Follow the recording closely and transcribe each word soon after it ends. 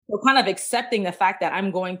So kind of accepting the fact that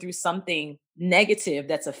I'm going through something negative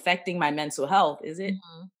that's affecting my mental health. Is it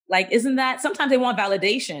Mhm. like, isn't that sometimes they want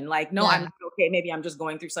validation? Like, no, I'm Yeah. not okay. Maybe I'm just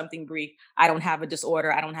going through something brief. I don't have a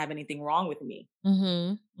disorder. I don't have anything wrong with me.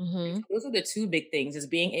 Mhm. And so Mhm. those are the two big things is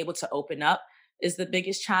being able to open up is the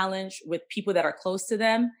biggest challenge with people that are close to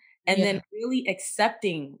them. And Yeah. then really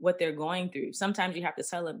accepting what they're going through. Sometimes you have to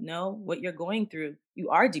tell them, no, what you're going through, you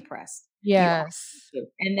are depressed. You are Yes. anxious."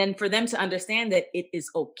 And then for them to understand that it is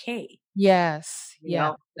okay. Yes. You Yeah.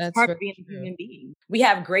 know, it's That's part of very being a true. human being. We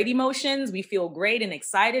have great emotions. We feel great and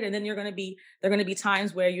excited. And then there are going to be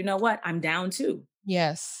times where, you know what, I'm down too.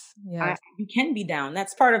 Yes. Yes. You can be down.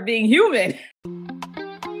 That's part of being human.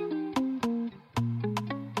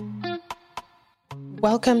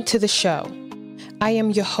 Welcome to the show. I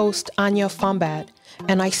am your host, Anya Fombad,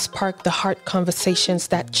 and I spark the heart conversations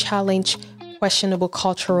that challenge questionable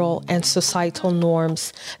cultural and societal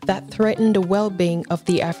norms that threaten the well-being of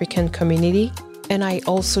the African community. And I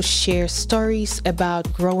also share stories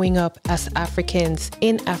about growing up as Africans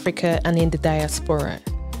in Africa and in the diaspora.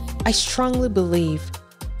 I strongly believe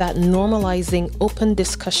that normalizing open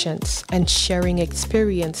discussions and sharing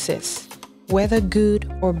experiences, whether good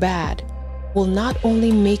or bad, will not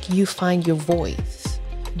only make you find your voice,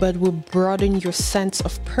 but will broaden your sense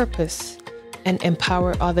of purpose and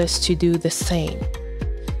empower others to do the same.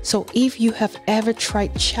 So if you have ever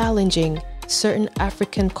tried challenging certain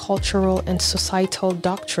African cultural and societal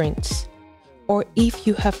doctrines, or if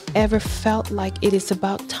you have ever felt like it is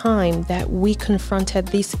about time that we confronted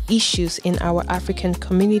these issues in our African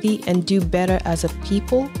community and do better as a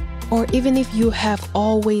people, or even if you have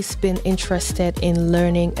always been interested in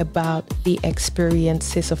learning about the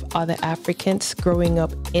experiences of other Africans growing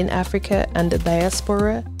up in Africa and the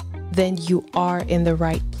diaspora, then you are in the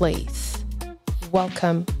right place.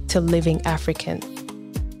 Welcome to Living African.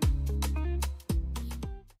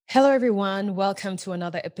 Hello, everyone. Welcome to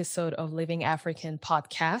another episode of Living African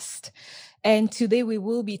podcast. And today we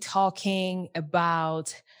will be talking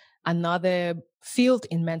about another field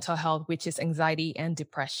in mental health, which is anxiety and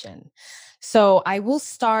depression. So I will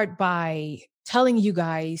start by telling you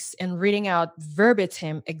guys and reading out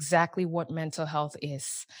verbatim exactly what mental health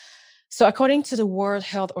is. So according to the World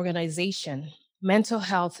Health Organization, mental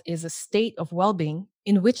health is a state of well-being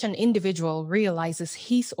in which an individual realizes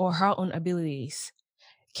his or her own abilities,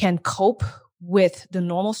 can cope with the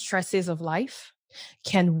normal stresses of life,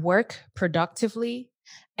 can work productively,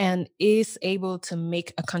 and is able to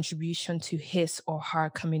make a contribution to his or her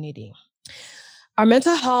community. Our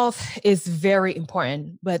mental health is very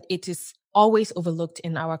important, but it is always overlooked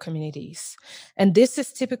in our communities. And this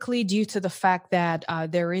is typically due to the fact that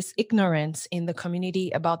there is ignorance in the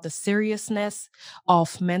community about the seriousness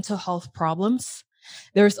of mental health problems.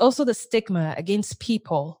 There is also the stigma against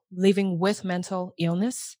people living with mental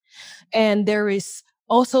illness. And there is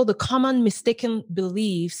also the common mistaken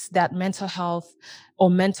beliefs that mental health or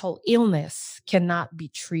mental illness cannot be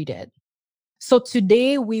treated. So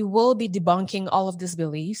today we will be debunking all of these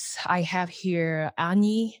beliefs. I have here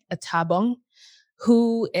Annie Atabong,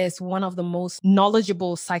 who is one of the most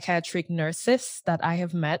knowledgeable psychiatric nurses that I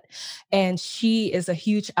have met. And she is a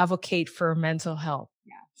huge advocate for mental health.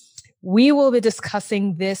 We will be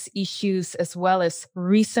discussing these issues as well as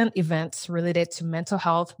recent events related to mental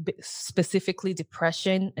health, specifically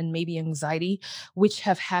depression and maybe anxiety, which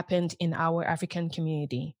have happened in our African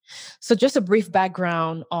community. So just a brief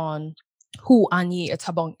background on who Annie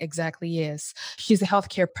Etabong exactly is. She's a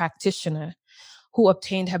healthcare practitioner who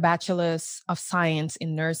obtained her Bachelor's of Science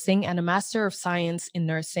in Nursing and a Master of Science in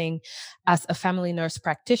Nursing as a family nurse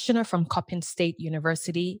practitioner from Coppin State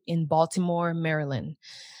University in Baltimore, Maryland.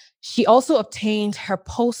 She also obtained her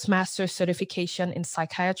postmaster certification in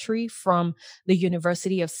psychiatry from the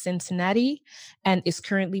University of Cincinnati and is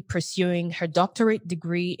currently pursuing her doctorate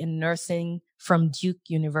degree in nursing from Duke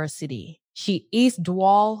University. She is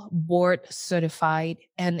dual board certified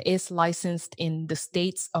and is licensed in the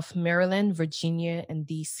states of Maryland, Virginia, and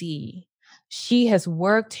DC. She has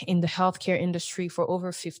worked in the healthcare industry for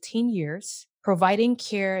over 15 years, providing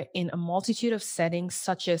care in a multitude of settings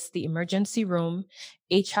such as the emergency room,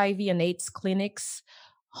 HIV and AIDS clinics,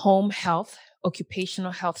 home health,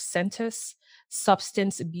 occupational health centers,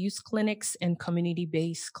 substance abuse clinics, and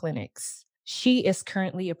community-based clinics. She is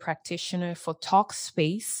currently a practitioner for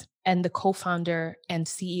Talkspace and the co-founder and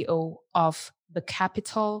CEO of the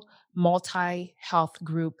Capital Multi Health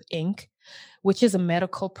Group, Inc., which is a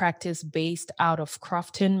medical practice based out of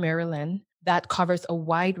Crofton, Maryland, that covers a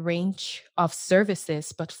wide range of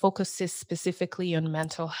services but focuses specifically on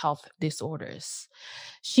mental health disorders.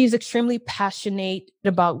 She's extremely passionate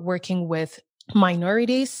about working with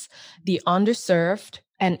minorities, the underserved,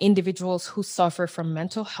 and individuals who suffer from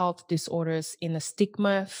mental health disorders in a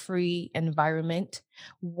stigma-free environment,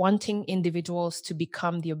 wanting individuals to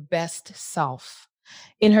become their best self.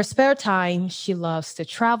 In her spare time, she loves to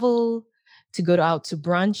travel, to go out to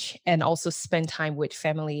brunch, and also spend time with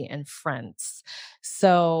family and friends.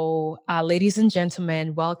 So, ladies and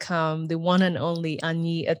gentlemen, welcome the one and only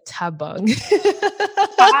Annie Atabang.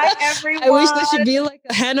 Hi, I wish there everyone. should be like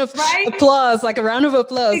a hand of Right? applause, like a round of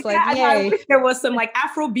applause, like I know. I yay. wish there was some like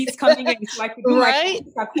Afro beats coming in so I could do my Right?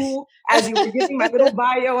 kaku as you were giving my little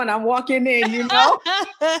bio and I'm walking in, you know?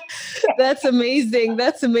 That's amazing.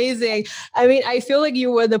 That's amazing. I mean, I feel like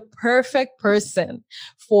you were the perfect person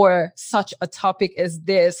for such a topic as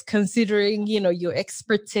this, considering, your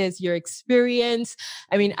expertise, your experience.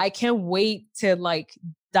 I mean, I can't wait to like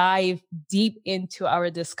dive deep into our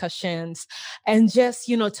discussions and just,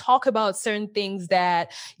 talk about certain things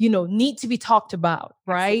that, need to be talked about,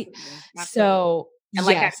 right? Absolutely. Absolutely. So, And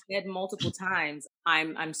like I yes. said multiple times,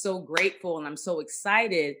 I'm so grateful and I'm so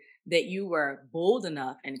excited that you were bold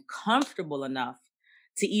enough and comfortable enough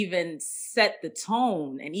to even set the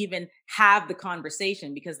tone and even have the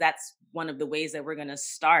conversation, because that's one of the ways that we're going to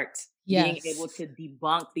start being able Yes. to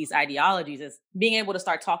debunk these ideologies, is being able to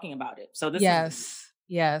start talking about it. So this is Yes.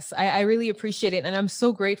 Yes. I really appreciate it. And I'm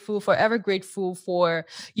so grateful, forever grateful for,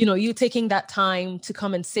 you taking that time to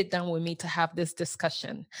come and sit down with me to have this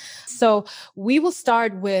discussion. So we will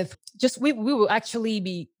start with we will actually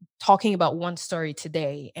be talking about one story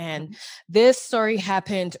today. And this story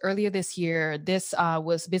happened earlier this year. This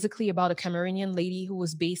was basically about a Cameroonian lady who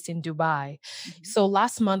was based in Dubai. So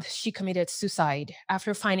last month, she committed suicide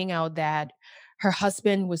after finding out that her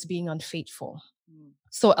husband was being unfaithful.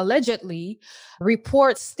 So allegedly,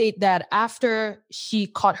 reports state that after she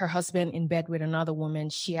caught her husband in bed with another woman,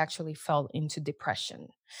 she actually fell into depression.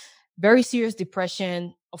 Very serious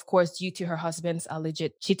depression, of course, due to her husband's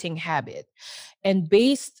alleged cheating habit. And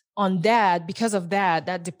based on that, because of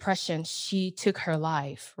that depression, she took her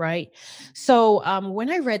life, right? So when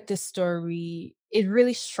I read this story, it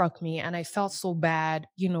really struck me and I felt so bad,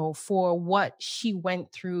 for what she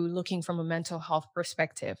went through looking from a mental health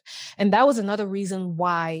perspective. And that was another reason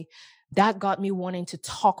why that got me wanting to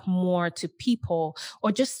talk more to people,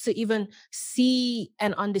 or just to even see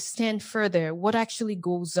and understand further what actually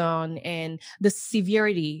goes on and the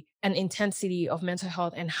severity and intensity of mental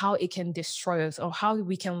health and how it can destroy us, or how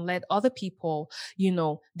we can let other people,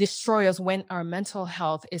 destroy us when our mental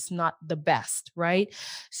health is not the best, right?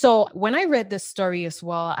 So when I read this story as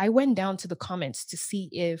well, I went down to the comments to see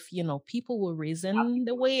if, people will reason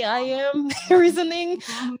the way I am reasoning.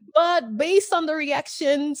 But based on the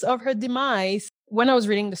reactions of her demise, when I was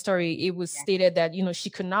reading the story, it was stated that, she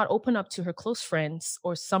could not open up to her close friends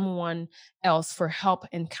or someone else for help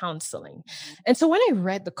and counseling. And so when I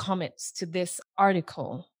read the comments to this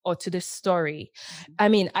article or to this story, I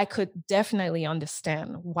mean, I could definitely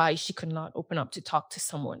understand why she could not open up to talk to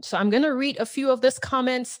someone. So I'm going to read a few of these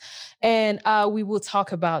comments and we will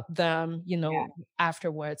talk about them,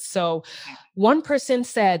 afterwards. So one person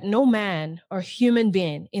said, no man or human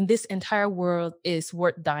being in this entire world is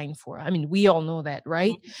worth dying for. I mean, we all know that,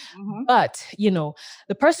 right? But,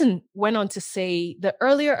 the person went on to say, the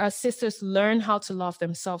earlier our sisters learn how to love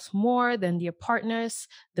themselves more than their partners,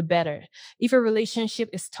 the better. If a relationship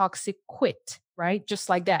is toxic, quit, right? Just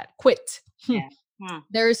like that, quit.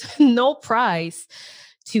 There is no prize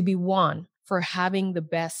to be won for having the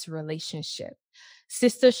best relationship.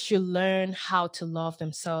 Sisters should learn how to love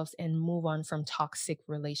themselves and move on from toxic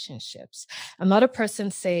relationships. Another person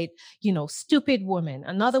said, stupid woman.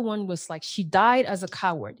 Another one was like, she died as a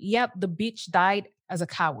coward. Yep, the bitch died as a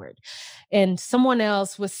coward. And someone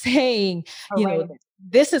else was saying,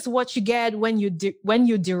 this is what you get when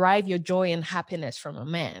you derive your joy and happiness from a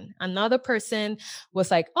man. Another person was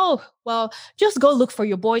like, oh, well, just go look for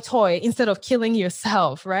your boy toy instead of killing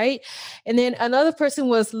yourself, right? And then another person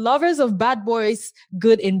was, lovers of bad boys,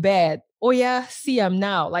 good in bed. Oh yeah, see them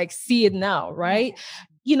now, like see it now, right?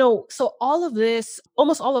 So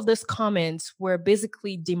almost all of these comments were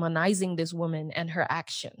basically demonizing this woman and her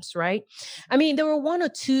actions, right? I mean, there were one or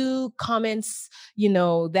two comments,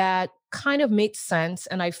 that kind of made sense.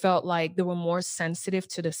 And I felt like they were more sensitive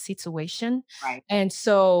to the situation. Right. And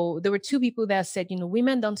so there were two people that said,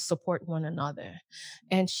 women don't support one another.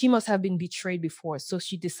 And she must have been betrayed before. So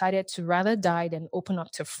she decided to rather die than open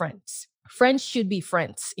up to friends. Friends should be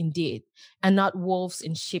friends indeed, and not wolves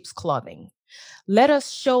in sheep's clothing. Let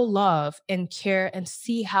us show love and care and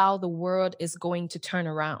see how the world is going to turn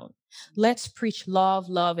around. Let's preach love,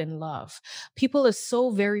 love, and love. People are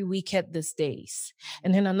so very wicked these days.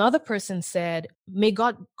 And then another person said, may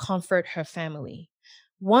God comfort her family.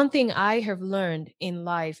 one thing I have learned in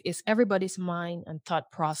life is everybody's mind and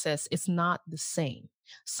thought process is not the same.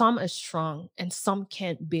 Some are strong and some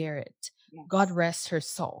can't bear it. God Yes. rest her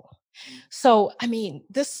soul. Mm. So, I mean,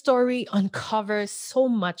 this story uncovers so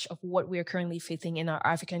much of what we're currently facing in our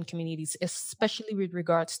African communities, especially with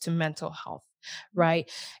regards to mental health, right?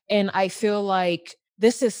 And I feel like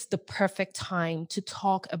this is the perfect time to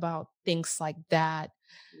talk about things like that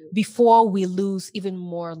Absolutely. before we lose even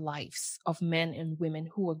more lives of men and women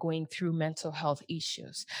who are going through mental health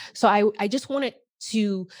issues. So I just wanted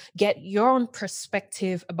to get your own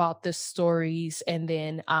perspective about the stories, and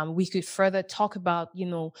then we could further talk about,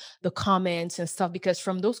 the comments and stuff, because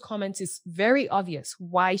from those comments it's very obvious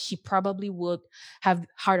why she probably would have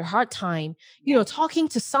had a hard time, Yes. talking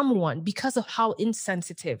to someone because of how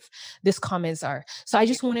insensitive these comments are. So I Yes.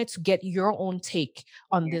 just wanted to get your own take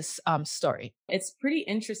on Yes. this story. It's pretty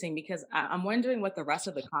interesting because I'm wondering what the rest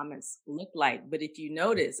of the comments look like. But if you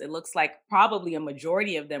notice, it looks like probably a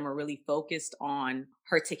majority of them are really focused on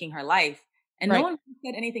her taking her life. And no Right. one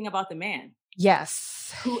said anything about the man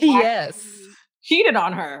Yes. who Yes. actually cheated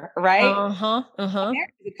on her, right? Uh-huh. A Uh-huh.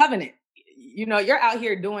 marriage is a covenant. You're out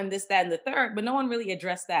here doing this, that, and the third, but no one really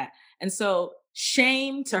addressed that. And so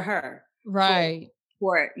shame to her for Right.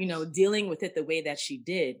 dealing with it the way that she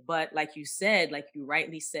did. But like you said, like you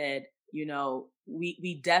rightly said,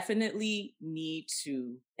 we definitely need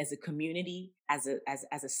to, as a community, as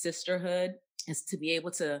a sisterhood, is to be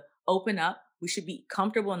able to open up. We should be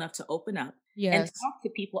comfortable enough to open up and Yes. talk to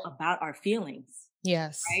people about our feelings,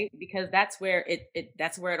 Yes. right? Because that's where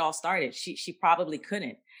that's where it all started. She probably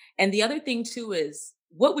couldn't. And the other thing too is,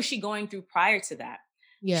 what was she going through prior to that?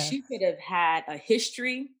 Yeah. She could have had a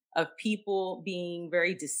history of people being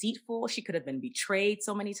very deceitful. She could have been betrayed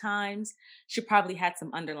so many times. She probably had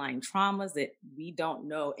some underlying traumas that we don't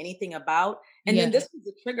know anything about. And then Yeah. this was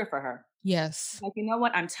a trigger for her. Yes. Like, you know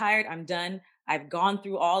what? I'm tired. I'm done. I've gone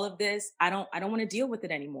through all of this. I don't want to deal with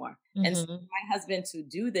it anymore. And so Mm-hmm. for my husband to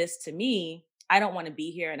do this to me, I don't want to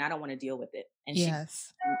be here and I don't want to deal with it. And she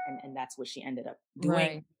Yes. and that's what she ended up doing.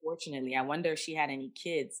 Right. Fortunately, I wonder if she had any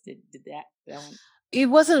kids. Did that one? It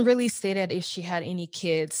wasn't really stated if she had any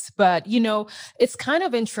kids, but it's kind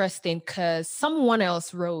of interesting because someone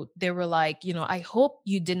else wrote, they were like, I hope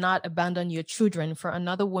you did not abandon your children for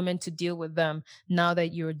another woman to deal with them now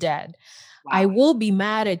that you're dead. I Wow. will be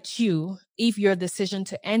mad at you if your decision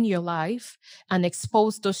to end your life and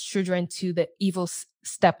expose those children to the evil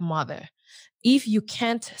stepmother. If you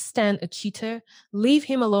can't stand a cheater, leave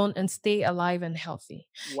him alone and stay alive and healthy.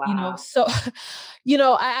 Wow. So,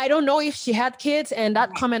 I don't know if she had kids, and that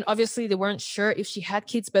Right. comment, obviously, they weren't sure if she had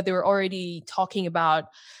kids, but they were already talking about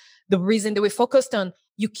the reason they were focused on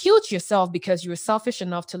you killed yourself because you were selfish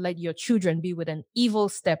enough to let your children be with an evil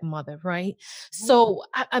stepmother, right? Mhm. So,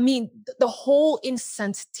 I mean, the whole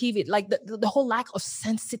insensitivity, like the whole lack of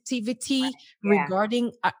sensitivity Right. Yeah.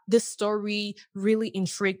 regarding this story really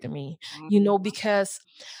intrigued me, Mhm. because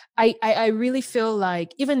I really feel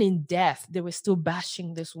like even in death, they were still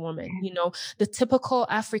bashing this woman. The typical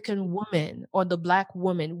African woman or the Black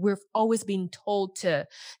woman, we've always been told to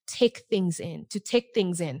take things in, to take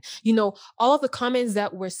things in. All of the comments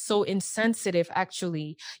that were so insensitive,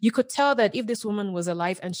 actually, you could tell that if this woman was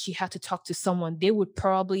alive and she had to talk to someone, they would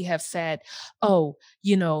probably have said, oh,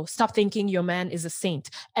 stop thinking your man is a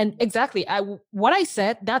saint. And exactly, what I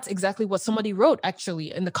said, that's exactly what somebody wrote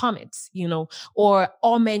actually in the comments, or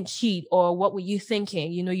all men cheat, or what were you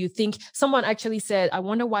thinking? You think someone actually said, I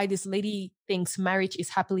wonder why this lady thinks marriage is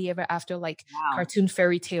happily ever after, like Wow. cartoon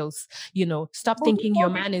fairy tales. Stop Well, we thinking your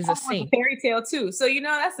already man is a thought it was a saint. fairy tale too. So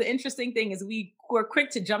that's the interesting thing is we're quick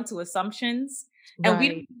to jump to assumptions, and we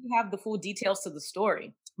don't Right, really have the full details to the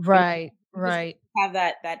story. You know, right, we just right, have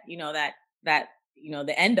that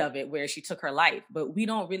the end of it where she took her life, but we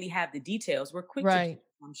don't really have the details. We're quick to jump right.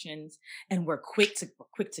 to assumptions, and we're quick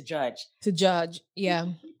to judge. To judge. Yeah,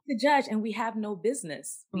 Quick to judge, and we have no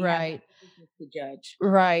business. We have right. no business to judge.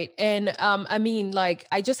 Right. And I mean, like,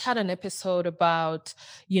 I just had an episode about,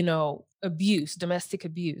 abuse, domestic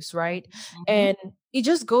abuse, right? Mhm. And it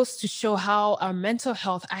just goes to show how our mental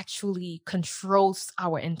health actually controls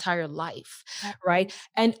our entire life, right?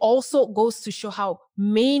 Absolutely. And also goes to show how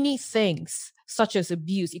many things, such as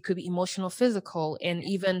abuse, it could be emotional, physical, and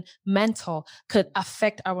even mental, could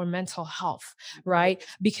affect our mental health, right?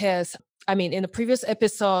 Because I mean, in the previous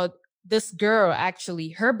episode, this girl actually,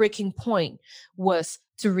 her breaking point was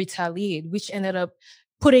to retaliate, which ended up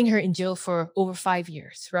putting her in jail for over 5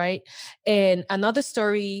 years, right? And another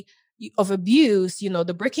story of abuse,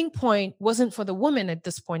 the breaking point wasn't for the woman at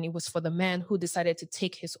this point, it was for the man who decided to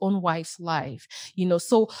take his own wife's life.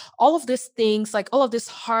 So all of these things, like all of these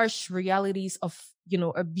harsh realities of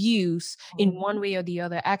abuse in Mhm. one way or the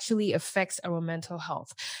other actually affects our mental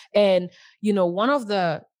health. And, one of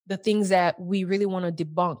the things that we really want to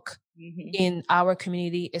debunk Mhm. in our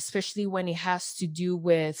community, especially when it has to do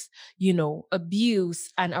with,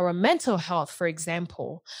 abuse and our mental health, for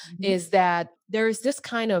example, Mhm. is that there is this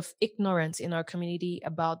kind of ignorance in our community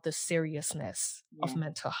about the seriousness of Yeah.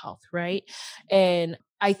 mental health, right? And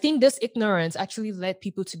I think this ignorance actually led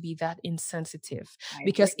people to be that insensitive, I agree.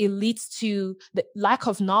 because it leads to the lack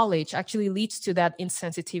of knowledge, actually leads to that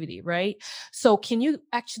insensitivity, right? So can you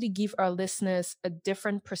actually give our listeners a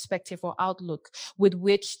different perspective or outlook with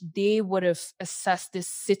which they would have assessed this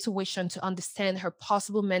situation to understand her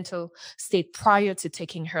possible mental state prior to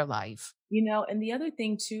taking her life? And the other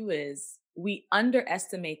thing too is we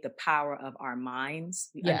underestimate the power of our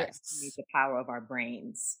minds. We underestimate Yes. the power of our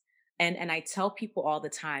brains. And I tell people all the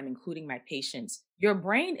time, including my patients, your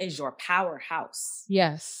brain is your powerhouse.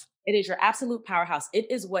 Yes. It is your absolute powerhouse.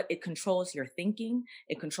 It controls your thinking,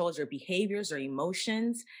 it controls your behaviors or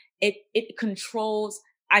emotions. It controls,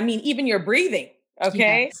 I mean, even your breathing,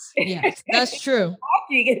 okay? Yes. Yes. That's true.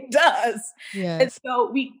 Walking, it does. And Yes.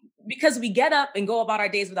 so because we get up and go about our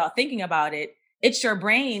days without thinking about it, it's your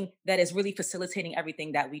brain that is really facilitating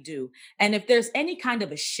everything that we do. And if there's any kind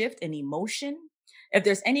of a shift in emotion, if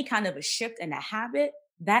there's any kind of a shift in a habit,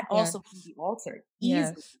 that also can Yes. be altered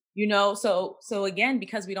easily. Yes. So again,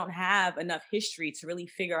 because we don't have enough history to really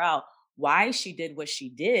figure out why she did what she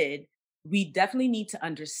did, we definitely need to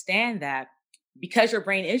understand that because your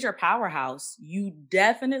brain is your powerhouse, you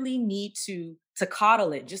definitely need to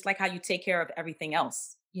coddle it, just like how you take care of everything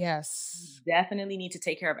else. You Yes. definitely need to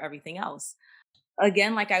take care of everything else.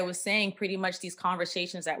 Again, like I was saying, pretty much these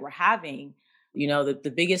conversations that we're having,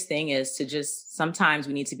 the biggest thing is to just sometimes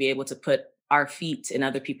we need to be able to put our feet in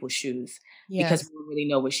other people's shoes because we Yes. don't really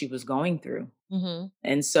know what she was going through. Mm-hmm.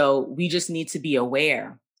 And so we just need to be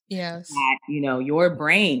aware Yes. that, your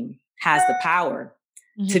brain has the power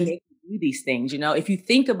to Mm-hmm. make you do these things. If you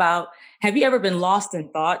think about, have you ever been lost in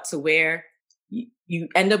thought to where you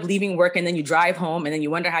end up leaving work and then you drive home and then you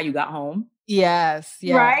wonder how you got home? Yes.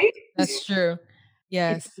 Yes. Right? That's true. It's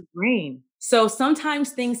Yes. the brain. So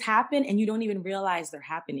sometimes things happen and you don't even realize they're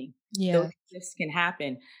happening. Those Yes. shifts can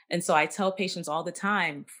happen. And so I tell patients all the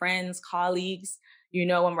time, friends, colleagues, when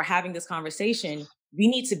we're having this conversation, we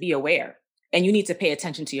need to be aware and you need to pay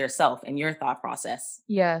attention to yourself and your thought process.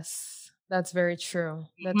 Yes, that's very true.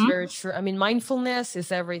 That's Mhm. very true. I mean, mindfulness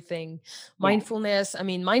is everything. Yeah.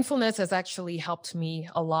 Mindfulness has actually helped me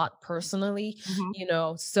a lot personally,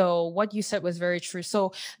 Mhm. So what you said was very true.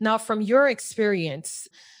 So now from your experience,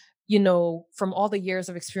 from all the years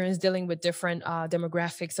of experience dealing with different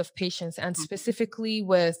demographics of patients and Mhm. specifically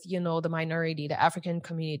with, the minority, the African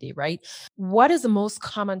community, right? What is the most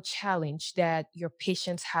common challenge that your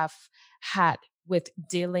patients have had with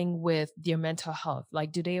dealing with their mental health?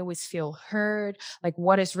 Like, do they always feel heard? Like,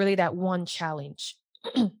 what is really that one challenge?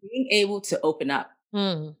 Being able to open up.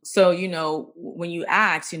 Mm, So, when you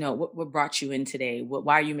ask, what brought you in today?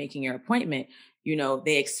 Why are you making your appointment?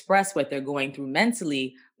 They express what they're going through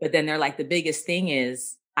mentally, but then they're like, the biggest thing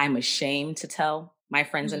is I'm ashamed to tell my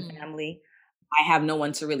friends and mm, family. I have no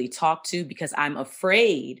one to really talk to because I'm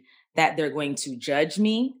afraid that they're going to judge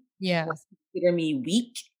me or yes. consider me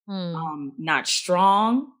weak, Mm, not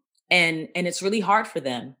strong, and it's really hard for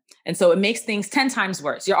them. And so it makes things 10 times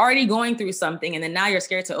worse. You're already going through something and then now you're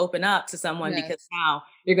scared to open up to someone because yes. now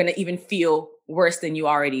you're going to even feel worse than you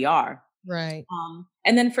already are. Right.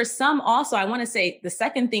 And then for some also, I want to say the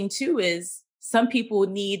second thing too is some people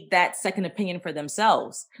need that second opinion for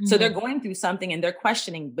themselves. So they're Mhm. going through something and they're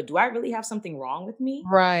questioning, but do I really have something wrong with me?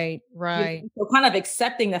 Right. Right. So kind of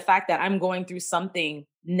accepting the fact that I'm going through something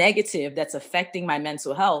negative that's affecting my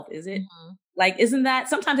mental health. Mhm. Isn't that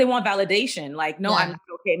sometimes they want validation? Like, no, I'm Yeah.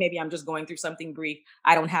 not okay. Maybe I'm just going through something brief.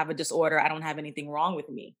 I don't have a disorder. I don't have anything wrong with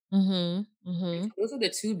me. Mhm. And so Mhm. those are the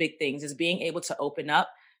two big things is being able to open up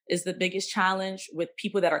is the biggest challenge with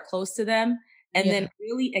people that are close to them. And then Yeah.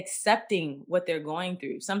 really accepting what they're going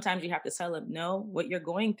through. Sometimes you have to tell them, no, what you're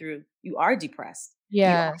going through, you are depressed. You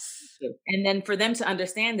are Yes. anxious. And then for them to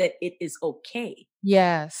understand that it is okay.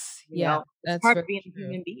 Yes. Yeah. It's That's part of very being a true.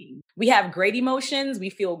 human being. We have great emotions. We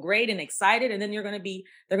feel great and excited. And then there are going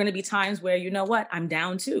to be times where, you know what, I'm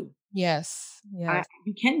down too. Yes. Yes.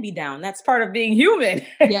 You can be down. That's part of being human.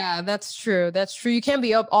 Yeah, that's true. That's true. You can't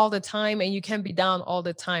be up all the time and you can't be down all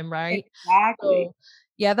the time, right? Exactly. So,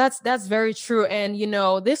 yeah, that's very true. And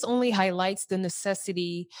this only highlights the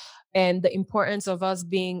necessity and the importance of us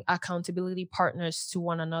being accountability partners to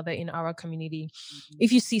one another in our community. Mhm.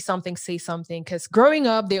 If you see something, say something. Because growing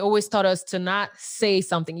up, they always taught us to not say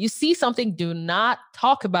something. You see something, do not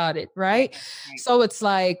talk about it, Right, right? right. So it's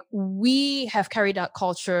like we have carried that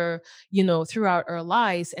culture, throughout our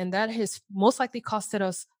lives, and that has most likely costed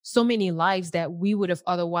us so many lives that we would have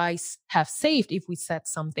otherwise have saved if we said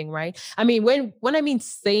something, right? I mean, when I mean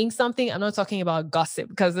saying something, I'm not talking about gossip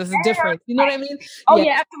because there's a difference. You know what I mean? Oh Yeah.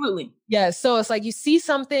 yeah, absolutely. Yeah. So it's like you see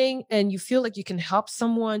something and you feel like you can help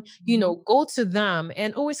someone, Mhm. go to them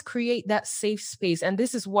and always create that safe space. And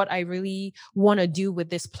this is what I really want to do with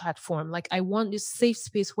this platform. Like, I want this safe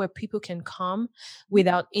space where people can come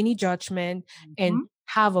without any judgment and Mhm.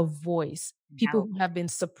 have a voice. People Have who have been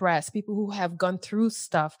suppressed, people who have gone through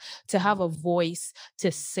stuff, to a have a voice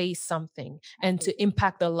to say something and absolutely. to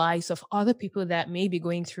impact the lives of other people that may be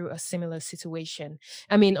going through a similar situation.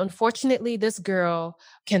 I mean, unfortunately, this girl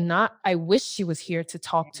cannot, I wish she was here to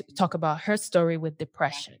talk about her story with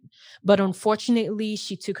depression, but unfortunately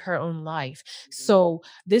she took her own life. So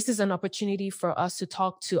this is an opportunity for us to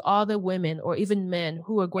talk to other women or even men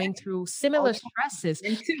who are going through Oh similar yeah, stresses,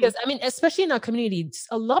 and because two. I mean, especially in our communities,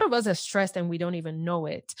 a lot of us are stressed and we don't even know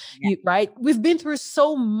it. Yeah, Right, we've been through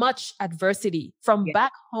so much adversity from yeah,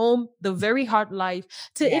 back home, the very hard life,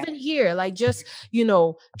 to yeah. even here, like just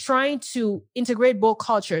trying to integrate both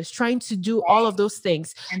cultures, trying to do all Right. of those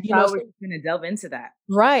things. And so I was So just gonna delve into that.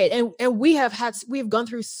 right. And we've gone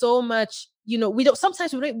through so much, we don't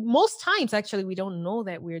sometimes we don't, most times actually we don't know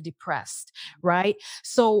that we're depressed, right?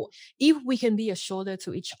 So if we can be a shoulder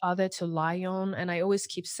to each other to lie on, and I always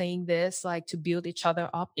keep saying this, like to build each other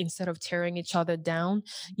up instead of tearing each other down,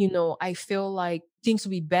 I feel like things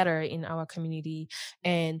will be better in our community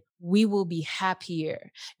and we will be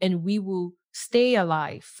happier and we will stay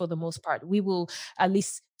alive for the most part. We will at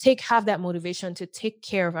least have that motivation to take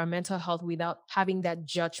care of our mental health without having that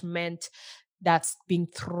judgment that's being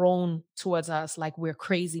thrown towards us like we're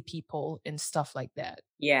crazy people and stuff like that.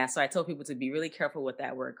 Yeah, so I tell people to be really careful with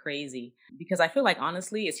that word crazy because I feel like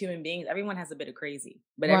honestly, as human beings, everyone has a bit of crazy,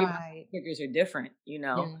 but everyone's Right. triggers are different.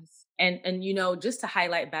 Yes. And just to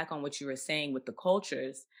highlight back on what you were saying with the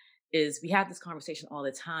cultures is we have this conversation all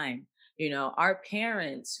the time. Our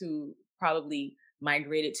parents who probably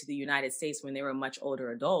migrated to the United States when they were much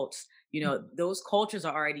older adults, those cultures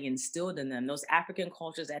are already instilled in them, those African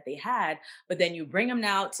cultures that they had, but then you bring them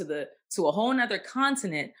now to a whole nother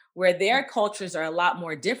continent where their cultures are a lot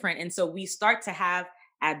more different. And so we start to have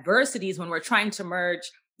adversities when we're trying to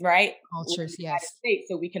merge, right? With the Cultures, United yes. States.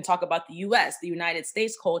 So we can talk about the US, the United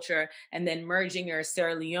States culture, and then merging your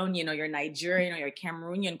Sierra Leonean or your Nigerian or your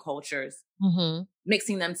Cameroonian cultures, Hmm.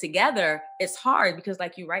 mixing them together. It's hard because,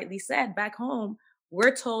 like you rightly said, back home,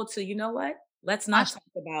 we're told to, what? Let's not Gosh, talk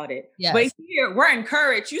about it. But yes. here, we're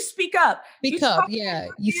encouraged. You speak up. You Speak talk up. about Yeah.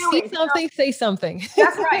 You your see feelings. something, say something.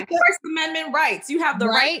 That's right. First Amendment rights. You have the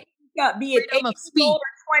right to Right? speak up, be it Freedom 8 of years old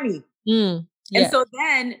speech. or 20. Mm, And yeah. so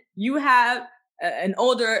then you have an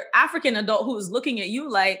older African adult who is looking at you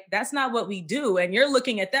like, that's not what we do. And you're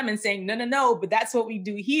looking at them and saying, no, no, no, but that's what we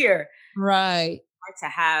do here. Right. Hard to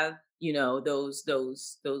have, those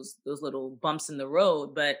little bumps in the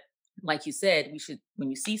road. But like you said, we should, when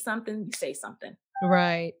you see something, you say something.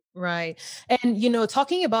 Right, right. And,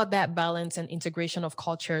 talking about that balance and integration of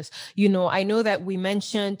cultures, I know that we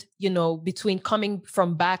mentioned, between coming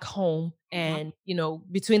from back home Mhm. and,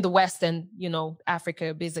 between the West and,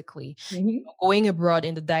 Africa, basically, Mhm. going abroad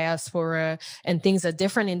in the diaspora, and things are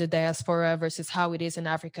different in the diaspora versus how it is in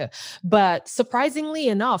Africa. But surprisingly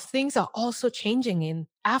enough, things are also changing in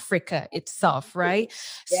Africa itself, right?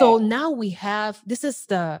 Yeah. So now this is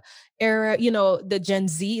the era, the Gen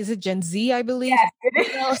Z, is it Gen Z, I believe? Yes,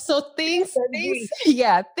 it is. So Gen things, Z.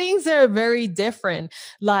 yeah, things are very different.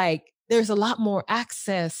 Like there's a lot more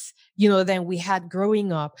access, than we had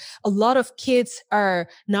growing up. A lot of kids are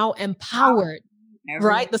now empowered, Everyone.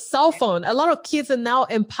 right? The cell phone. A lot of kids are now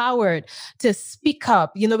empowered to speak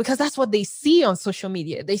up, because that's what they see on social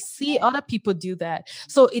media. They see other people do that.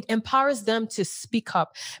 So it empowers them to speak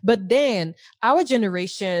up. But then our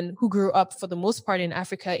generation, who grew up for the most part in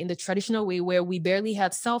Africa in the traditional way, where we barely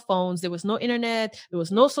had cell phones, there was no internet, there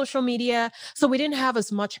was no social media. So we didn't have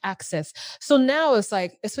as much access. So now it's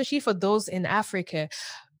like, especially for those in Africa,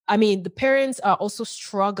 I mean, the parents are also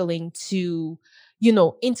struggling to,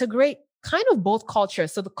 integrate kind of both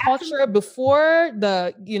cultures. So the culture Absolutely. before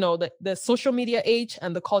the social media age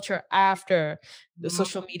and the culture after the Mhm.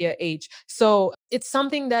 social media age. So it's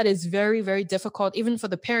something that is very, very difficult, even for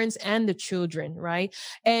the parents and the children, right?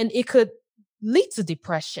 And it could lead to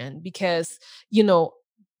depression because,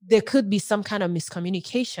 there could be some kind of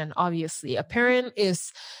miscommunication. Obviously, a parent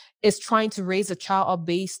is is trying to raise a child up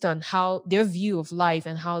based on how their view of life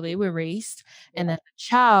and how they were raised. And then the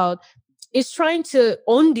child is trying to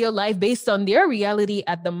own their life based on their reality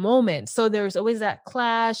at the moment. So there's always that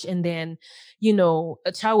clash. And then,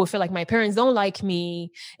 a child will feel like my parents don't like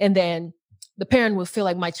me. And then the parent will feel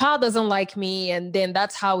like my child doesn't like me. And then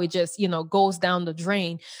that's how it just, goes down the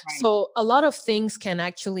drain. Right. So a lot of things can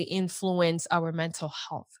actually influence our mental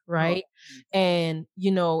health, right? And,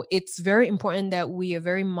 it's very important that we are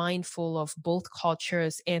very mindful of both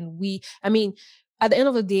cultures. And at the end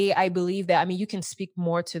of the day, I believe that, you can speak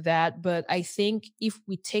more to that, but I think if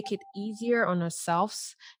we take it easier on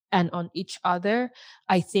ourselves and on each other,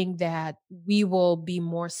 I think that we will be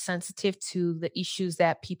more sensitive to the issues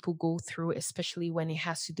that people go through, especially when it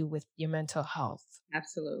has to do with your mental health.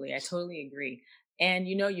 Absolutely. I totally agree. And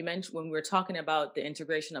you mentioned when we were talking about the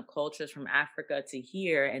integration of cultures from Africa to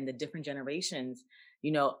here and the different generations,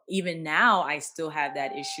 even now I still have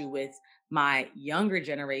that issue with my younger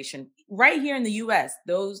generation right here in the US.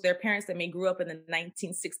 Their parents that may grew up in the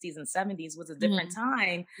 1960s and 70s was a different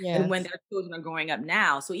time than when Yes. their children are growing up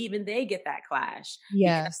now. So even they get that clash because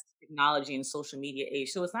Yes. of technology and social media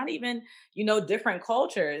age. So it's not even, different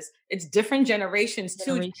cultures. It's different generations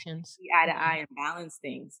too, Generations. eye to eye and balance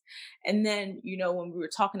things. And then, when we were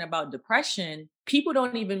talking about depression, people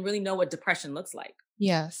don't even really know what depression looks like.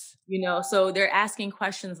 Yes. So they're asking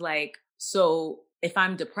questions like, so if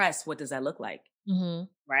I'm depressed, what does that look like? Mm-hmm.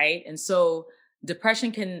 Right. And so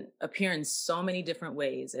depression can appear in so many different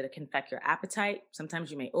ways. It can affect your appetite.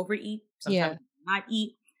 Sometimes you may overeat, sometimes Yeah. you may not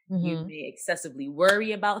eat. You Mm-hmm. may excessively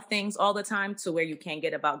worry about things all the time to where you can't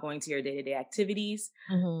get about going to your day-to-day activities.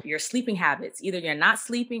 Mm-hmm. Your sleeping habits, either you're not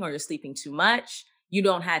sleeping or you're sleeping too much. You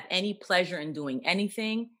don't have any pleasure in doing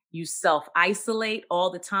anything. You self-isolate all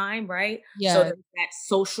the time, right? So Yeah. there's that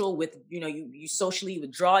social with, you socially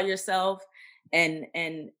withdraw yourself. And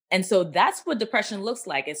so that's what depression looks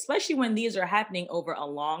like, especially when these are happening over a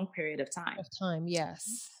long period of time, Of time.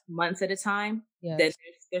 Yes. months at a time, then Yes.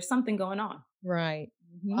 there's something going on. Right.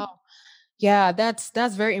 Mhm. Wow. Yeah, that's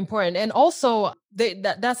very important. And also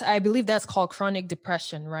that's I believe that's called chronic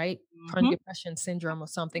depression, right? Chronic Mhm. depression syndrome or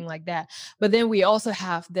something like that. But then we also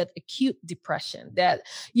have that acute depression that,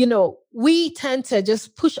 we tend to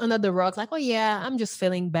just push under the rug like, oh yeah, I'm just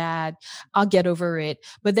feeling bad. I'll get over it.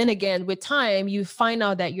 But then again, with time, you find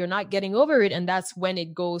out that you're not getting over it. And that's when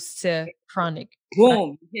it goes to chronic, right?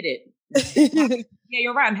 Boom, you hit it. Yeah,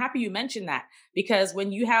 you're right. I'm happy you mentioned that because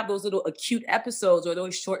when you have those little acute episodes or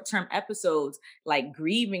those short-term episodes, like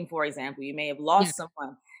grieving, for example, you may have Yeah. lost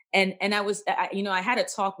someone. And I had a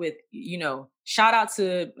talk with, shout out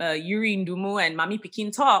to Yuri Ndumu and Mami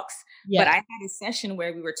Pekin Talks, but Yeah. I had a session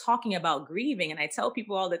where we were talking about grieving. And I tell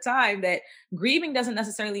people all the time that grieving doesn't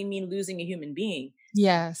necessarily mean losing a human being.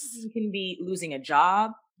 Yes. It can be losing a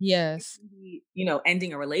job, Yes.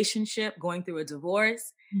 ending a relationship, going through a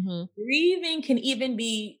divorce. Hmm. Grieving can even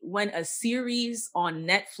be when a series on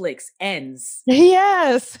Netflix ends.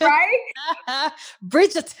 Yes. Right?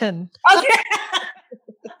 Bridgerton. Okay.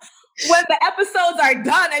 When the episodes are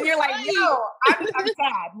done and you're like, Right. yo, I'm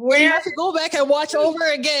sad. You Where? have to go back and watch over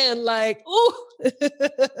again. Like, ooh.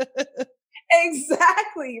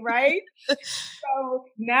 Exactly, right? So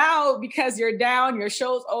now because you're down, your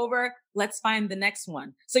show's over, let's find the next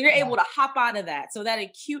one. So you're able to hop out of that. So that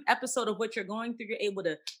acute episode of what you're going through, you're able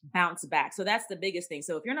to bounce back. So that's the biggest thing.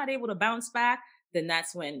 So if you're not able to bounce back, then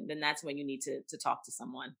that's when you need to talk to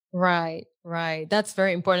someone. Right, right. That's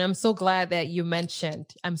very important. I'm so glad that you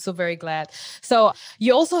mentioned. I'm so very glad. So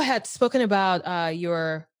you also had spoken about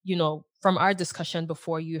your, from our discussion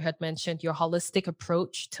before, you had mentioned your holistic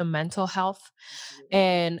approach to mental health. Absolutely.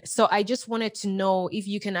 And so I just wanted to know if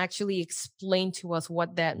you can actually explain to us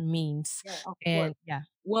what that means. Yeah, of course. And yeah.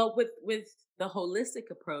 Well, with the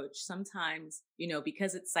holistic approach, sometimes,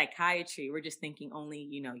 because it's psychiatry, we're just thinking only,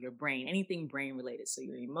 your brain, anything brain related. So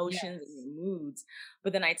your emotions and Yes. your moods.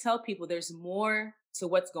 But then I tell people there's more to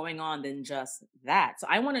what's going on than just that. So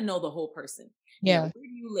I want to know the whole person. Yeah. Where do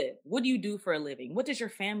you live? What do you do for a living? What does your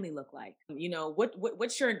family look like?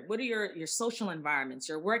 What are your social environments,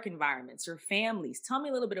 your work environments, your families? Tell me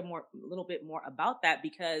a little bit more about that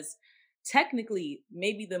because technically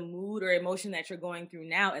maybe the mood or emotion that you're going through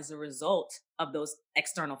now is a result of those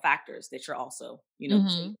external factors that you're also Mm-hmm.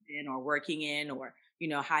 placed in or working in or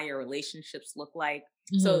how your relationships look like.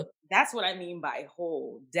 Mm-hmm. So that's what I mean by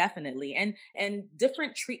whole, definitely. And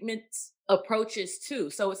different treatment approaches too,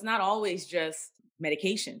 so it's not always just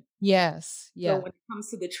medication. Yes. So Yeah. when it comes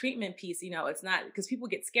to the treatment piece, it's not because people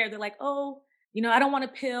get scared. They're like, oh, I don't want a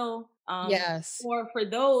pill. Yes. Or for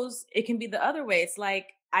those, it can be the other way. It's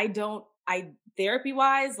like, I don't I therapy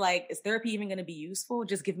wise, like, is therapy even going to be useful?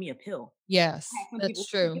 Just give me a pill. I Yes, have some that's people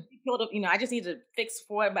who true. give me a pill to, I just need to fix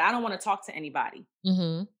for it, but I don't want to talk to anybody.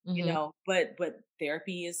 Mhm. Mhm. But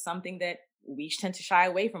therapy is something that we tend to shy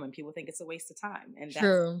away from, and people think it's a waste of time, and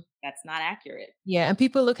True. that's not accurate. Yeah, and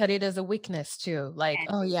people look at it as a weakness too. Like, And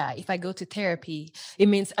oh yeah, if I go to therapy, it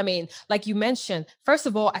means, I mean, like you mentioned, first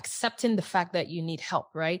of all, accepting the fact that you need help,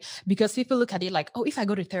 right? Because people look at it like, oh, if I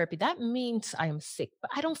go to therapy, that means I am sick. But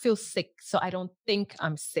I don't feel sick, so I don't think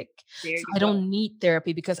I'm sick. there So you I go. don't need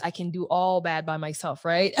therapy because I can do all bad by myself,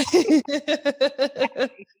 right?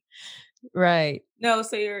 Right. No,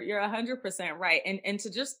 so you're 100% right. And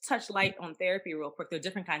to just touch light on therapy real quick, there are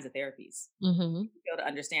different kinds of therapies. Mhm. Be able to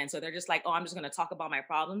understand. So they're just like, oh, I'm just going to talk about my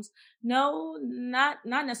problems. No, not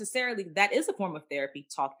necessarily. That is a form of therapy.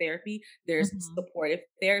 Talk therapy. There's Mhm. supportive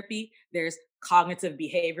therapy. There's cognitive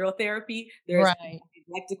behavioral therapy. There's Right.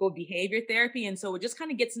 dialectical behavior therapy. And so it just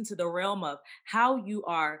kind of gets into the realm of how you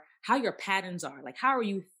are, how your patterns are. Like, how are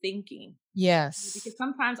you thinking? Because Yes.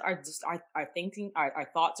 sometimes our thinking, our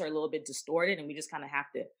thoughts are a little bit distorted, and we just kind of have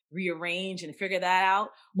to rearrange and figure that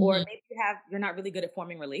out. Or Mhm. maybe you're not really good at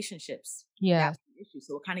forming relationships. That's Yes. an issue.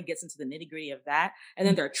 So it kind of gets into the nitty gritty of that. And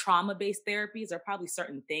then Mm. there are trauma based therapies. There are probably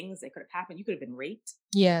certain things that could have happened. You could have been raped.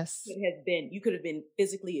 Yes. You could have been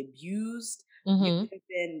physically abused. You Mhm. could have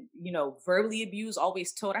been, verbally abused,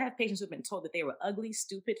 always told. I have patients who've been told that they were ugly,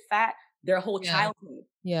 stupid, fat their whole Yeah. childhood.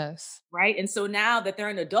 Yes. Right. And so now that they're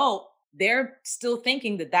an adult, they're still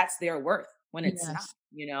thinking that that's their worth when it's not, Yes.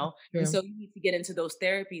 That's And true. so you need to get into those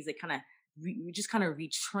therapies that kind of, you just kind of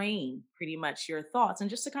retrain pretty much your thoughts, and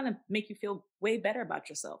just to kind of make you feel way better about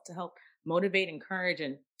yourself, to help motivate, encourage,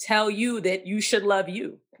 and tell you that you should love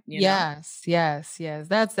you. Yes, yes, yes.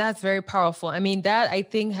 That's very powerful. I mean, that I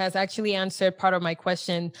think has actually answered part of my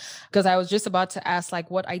question because I was just about to ask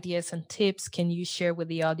like what ideas and tips can you share with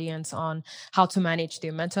the audience on how to manage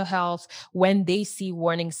their mental health when they see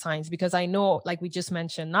warning signs, because I know like we just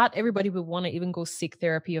mentioned not everybody would want to even go seek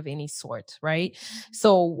therapy of any sort, right?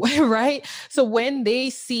 So right? So when they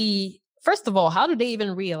see, first of all, how do they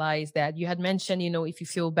even realize that? You had mentioned, if you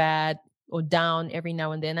feel bad or down every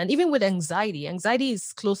now and then. And even with anxiety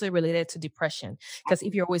is closely related to depression because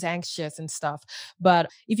if you're always anxious and stuff. But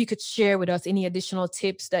if you could share with us any additional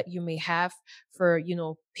tips that you may have for,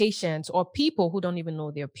 patients or people who don't even know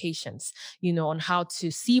they're patients, on how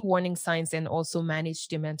to see warning signs and also manage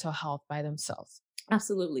their mental health by themselves.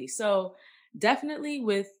 Absolutely. So definitely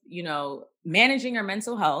with, managing your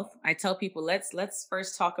mental health, I tell people let's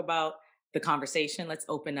first talk about the conversation. Let's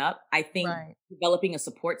open up. I think Right. developing a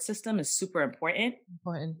support system is super important,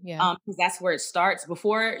 Important. Yeah. because that's where it starts.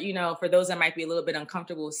 Before, for those that might be a little bit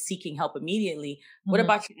uncomfortable seeking help immediately, what Mhm.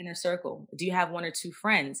 about your inner circle? Do you have one or two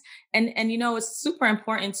friends? And it's super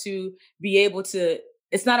important to be able to,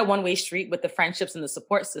 it's not a one-way street with the friendships and the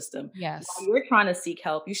support system. While Yes. you're trying to seek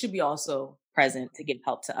help, you should be also present to give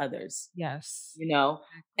help to others. Yes. You know,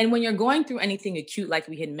 and when you're going through anything acute, like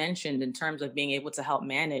we had mentioned, in terms of being able to help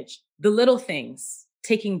manage the little things,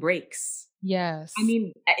 taking breaks, I Yes.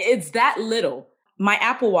 mean, it's that little. My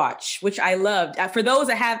Apple Watch, which I loved, for those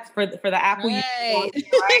that have for the Apple users on Right.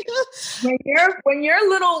 here, right? When your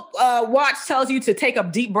little watch tells you to take a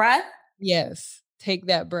deep breath, Yes. Take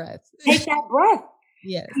that breath. take that breath.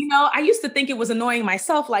 Yes. I used to think it was annoying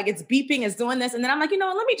myself, like it's beeping, it's doing this, and then I'm like,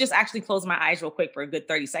 let me just actually close my eyes real quick for a good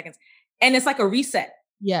 30 seconds, and it's like a reset.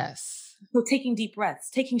 Yes. So taking deep breaths,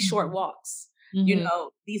 taking short Mhm. walks. Mhm.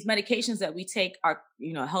 These medications that we take are,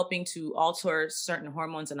 helping to alter certain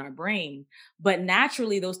hormones in our brain. But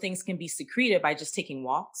naturally, those things can be secreted by just taking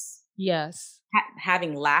walks, Yes.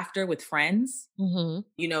 having laughter with friends, Mhm.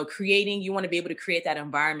 you want to be able to create that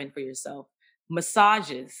environment for yourself.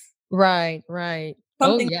 Massages, Right, right.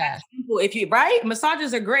 Oh, something yeah. that simple. Right?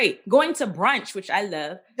 Massages are great. Going to brunch, which I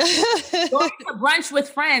love. Going to brunch with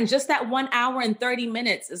friends, just that 1 hour and 30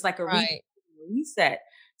 minutes is like a Right. reset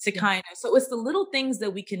to Yeah. kind of, so it's the little things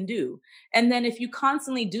that we can do. And then if you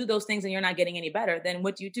constantly do those things and you're not getting any better, then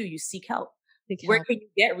what do? You seek help. Seek Where help. can you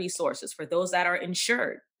get resources for those that are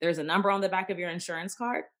insured? There's a number on the back of your insurance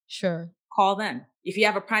card. Sure. Call them. If you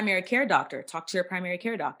have a primary care doctor, talk to your primary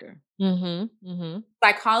care doctor. Mhm. Mhm.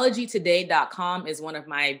 Psychologytoday.com is one of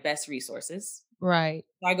my best resources. Right.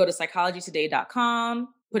 So I go to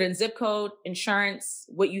psychologytoday.com, put in zip code, insurance,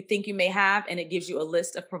 what you think you may have, and it gives you a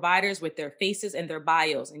list of providers with their faces and their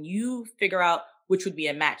bios. And you figure out which would be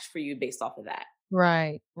a match for you based off of that.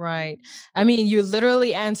 Right, right. I mean, you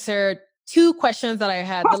literally answered 2 questions that I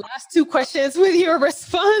had. The last 2 questions with your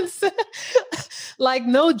response. Like,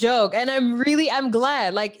 no joke. And I'm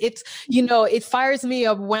glad. Like, it's, it fires me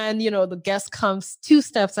up when, the guest comes 2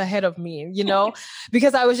 steps ahead of me,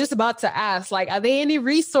 because I was just about to ask, like, are there any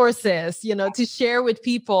resources, to share with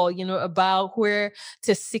people, about where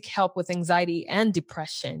to seek help with anxiety and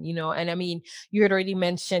depression, and I mean, you had already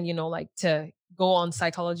mentioned, like to go on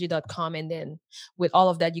psychology.com, and then with all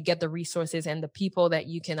of that, you get the resources and the people that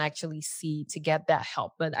you can actually see to get that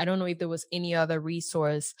help. But I don't know if there was any other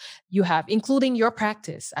resource you have, including your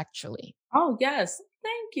practice, actually. Oh, yes.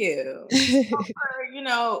 Thank you.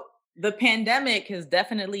 The pandemic has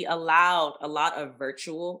definitely allowed a lot of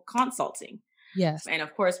virtual consulting. Yes. And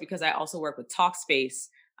of course, because I also work with Talkspace,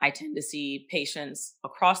 I tend to see patients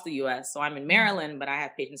across the US. So I'm in Maryland, but I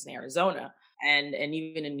have patients in Arizona and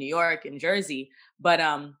even in New York and Jersey. But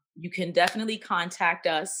you can definitely contact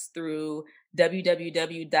us through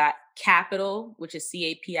www.capital, which is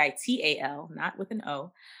CAPITAL, not with an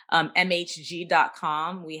O,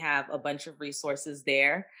 MHG.com. We have a bunch of resources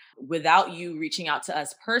there. Without you reaching out to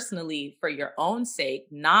us personally for your own sake,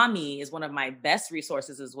 NAMI is one of my best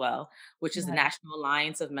resources as well, which is the National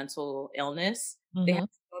Alliance of Mental Illness. They have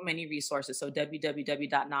so many resources. So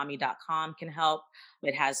www.nami.com can help.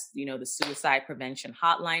 It has, the suicide prevention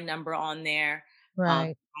hotline number on there.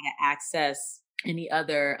 Right. How to access any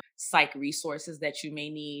other psych resources that you may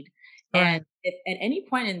need. Right. And if at any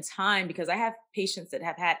point in time, because I have patients that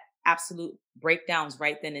have had absolute breakdowns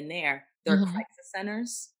right then and there, there are crisis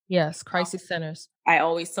centers. Yes, crisis centers. I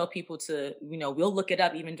always tell people to, we'll look it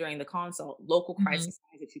up even during the consult, local crisis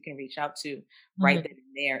centers that you can reach out to right then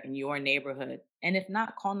and there in your neighborhood. And if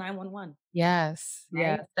not, call 911. Yes. Right?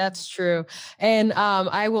 Yeah, that's true. And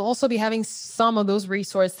I will also be having some of those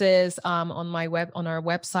resources on our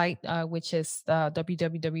website, which is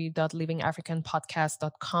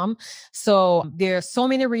www.livingafricanpodcast.com. So there are so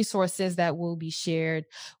many resources that will be shared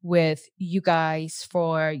with you guys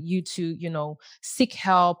for you to, seek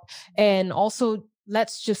help. And also,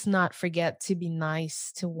 let's just not forget to be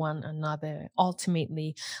nice to one another.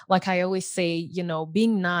 Ultimately, like I always say,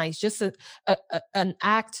 being nice, just a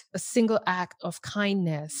single act of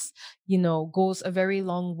kindness, goes a very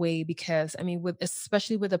long way. Because I mean,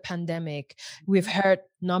 especially with the pandemic, we've heard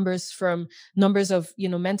numbers of,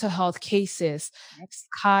 mental health cases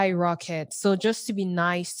skyrocket. So just to be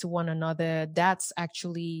nice to one another, that's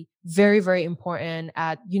actually very, very important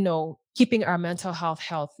at, keeping our mental health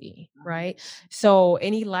healthy, right? So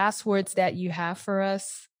any last words that you have for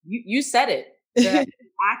us? You said it. The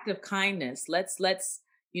act of kindness. Let's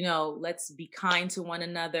be kind to one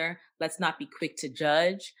another. Let's not be quick to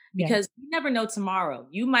judge, because you never know tomorrow.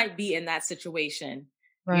 You might be in that situation.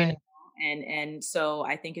 Right. And so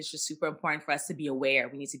I think it's just super important for us to be aware.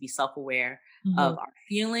 We need to be self-aware of our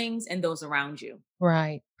feelings and those around you.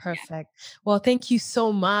 Right. Perfect. Yeah. Well, thank you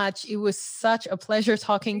so much. It was such a pleasure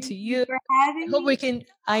talking to you. For having me.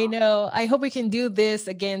 I hope we can do this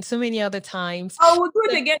again so many other times. Oh, we'll do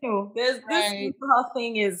it again. This mental health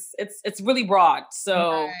thing it's really broad.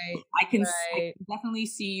 So I can definitely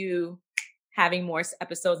see you having more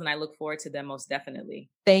episodes, and I look forward to them most definitely.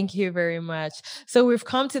 Thank you very much. So we've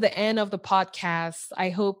come to the end of the podcast. I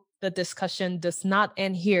hope the discussion does not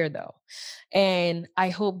end here, though. And I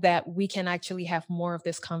hope that we can actually have more of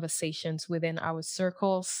these conversations within our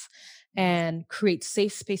circles and create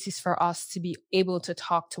safe spaces for us to be able to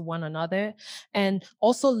talk to one another, and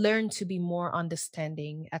also learn to be more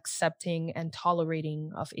understanding, accepting, and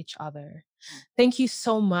tolerating of each other. Thank you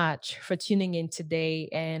so much for tuning in today,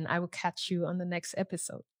 and I will catch you on the next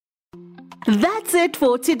episode. That's it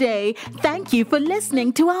for today. Thank you for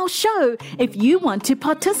listening to our show. If you want to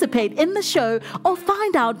participate in the show or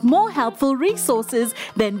find out more helpful resources,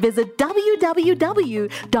 then visit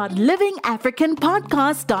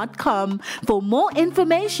www.livingafricanpodcast.com for more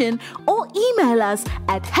information, or email us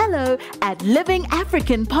at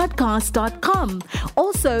hello@livingafricanpodcast.com.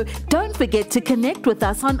 Also, don't forget to connect with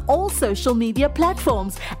us on all social media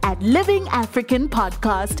platforms at Living African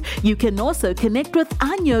Podcast. You can also connect with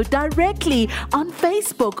Anyo directly on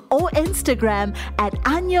Facebook or Instagram at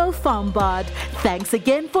Anyo Fambard. Thanks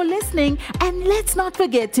again for listening, and let's not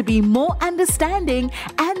forget to be more understanding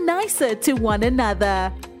and nicer to one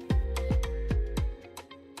another.